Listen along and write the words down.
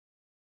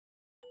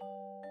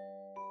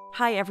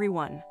Hi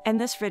everyone, in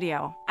this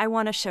video, I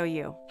want to show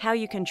you how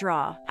you can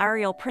draw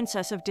Ariel,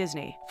 Princess of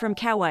Disney, from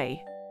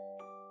Kawaii.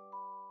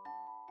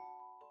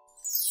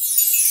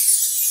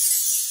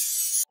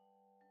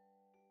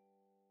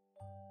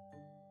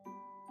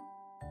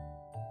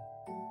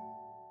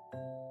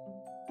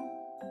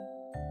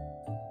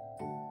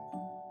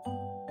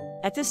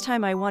 At this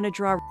time I want to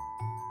draw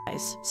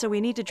eyes, so we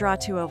need to draw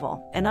two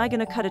oval, and I'm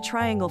gonna cut a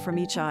triangle from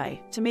each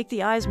eye, to make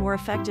the eyes more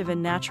effective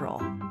and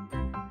natural.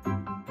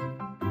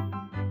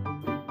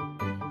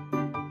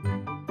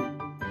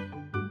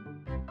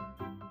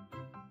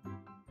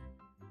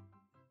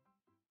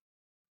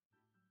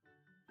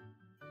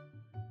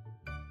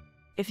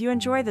 If you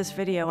enjoy this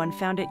video and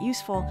found it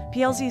useful,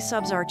 please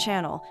subs our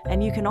channel,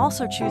 and you can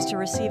also choose to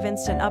receive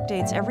instant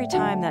updates every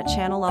time that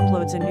channel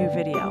uploads a new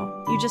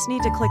video. You just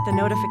need to click the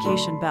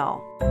notification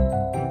bell.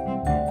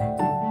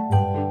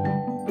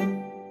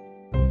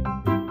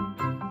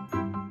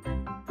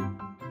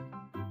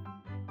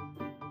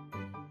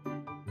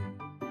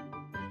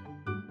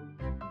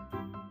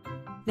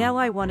 Now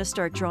I want to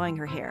start drawing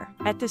her hair.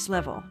 At this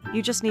level,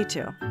 you just need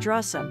to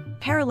draw some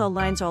parallel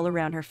lines all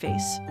around her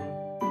face.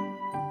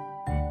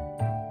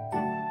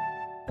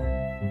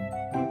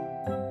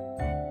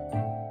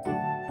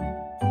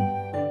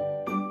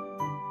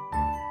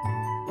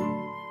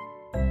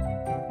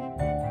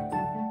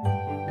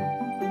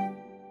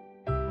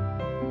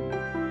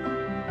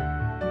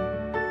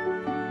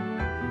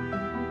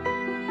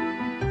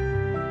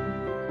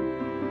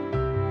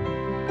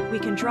 We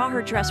can draw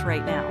her dress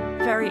right now.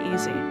 Very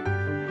easy.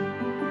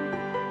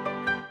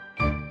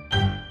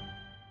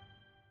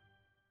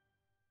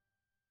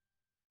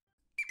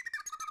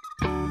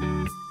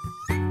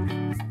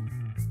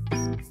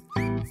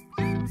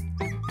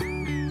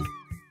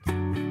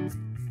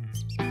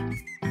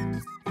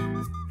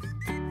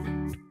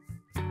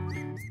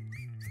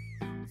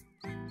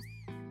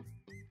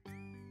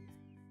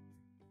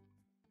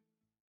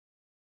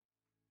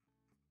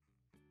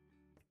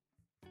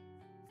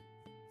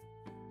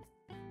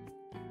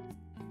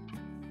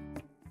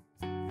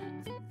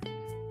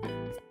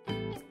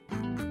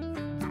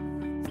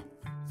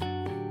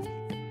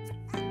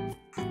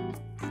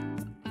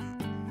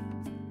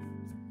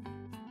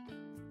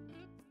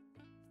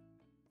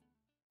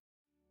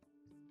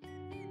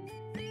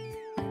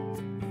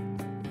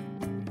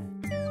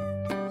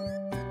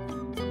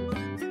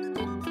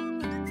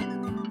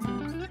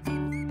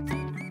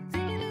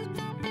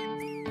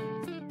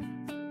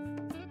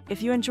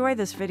 If you enjoy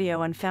this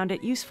video and found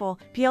it useful,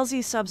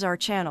 please subs our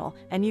channel,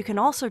 and you can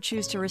also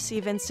choose to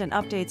receive instant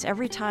updates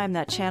every time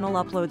that channel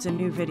uploads a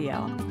new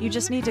video. You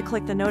just need to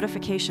click the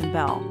notification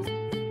bell.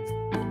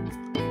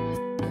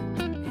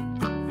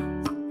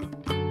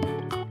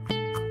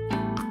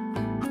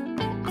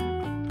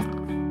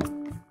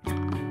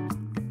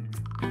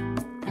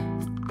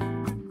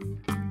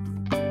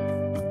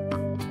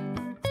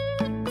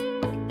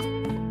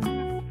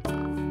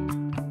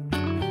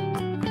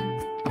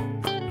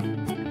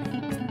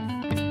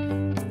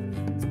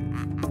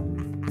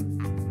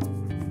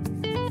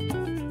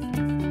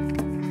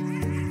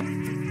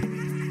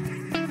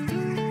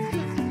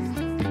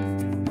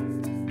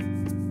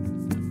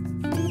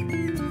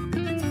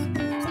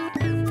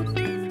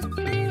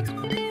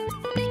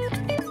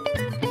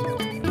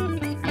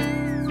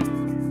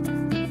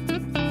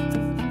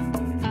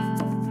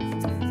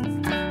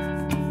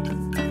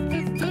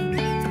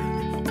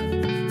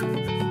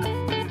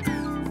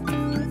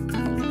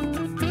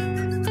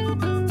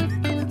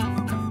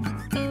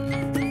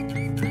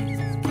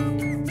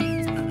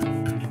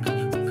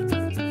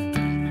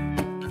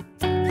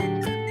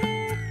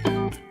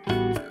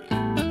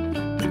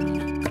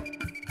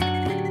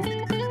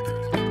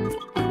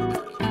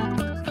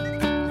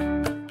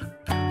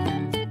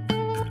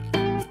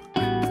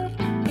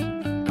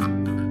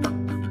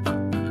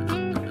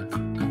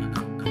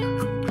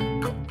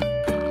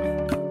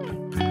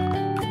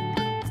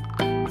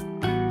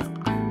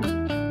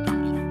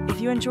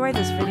 If you enjoyed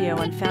this video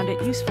and found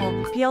it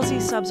useful,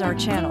 please subs our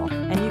channel,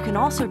 and you can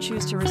also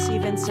choose to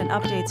receive instant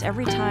updates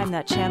every time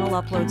that channel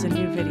uploads a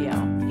new video.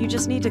 You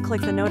just need to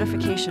click the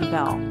notification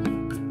bell.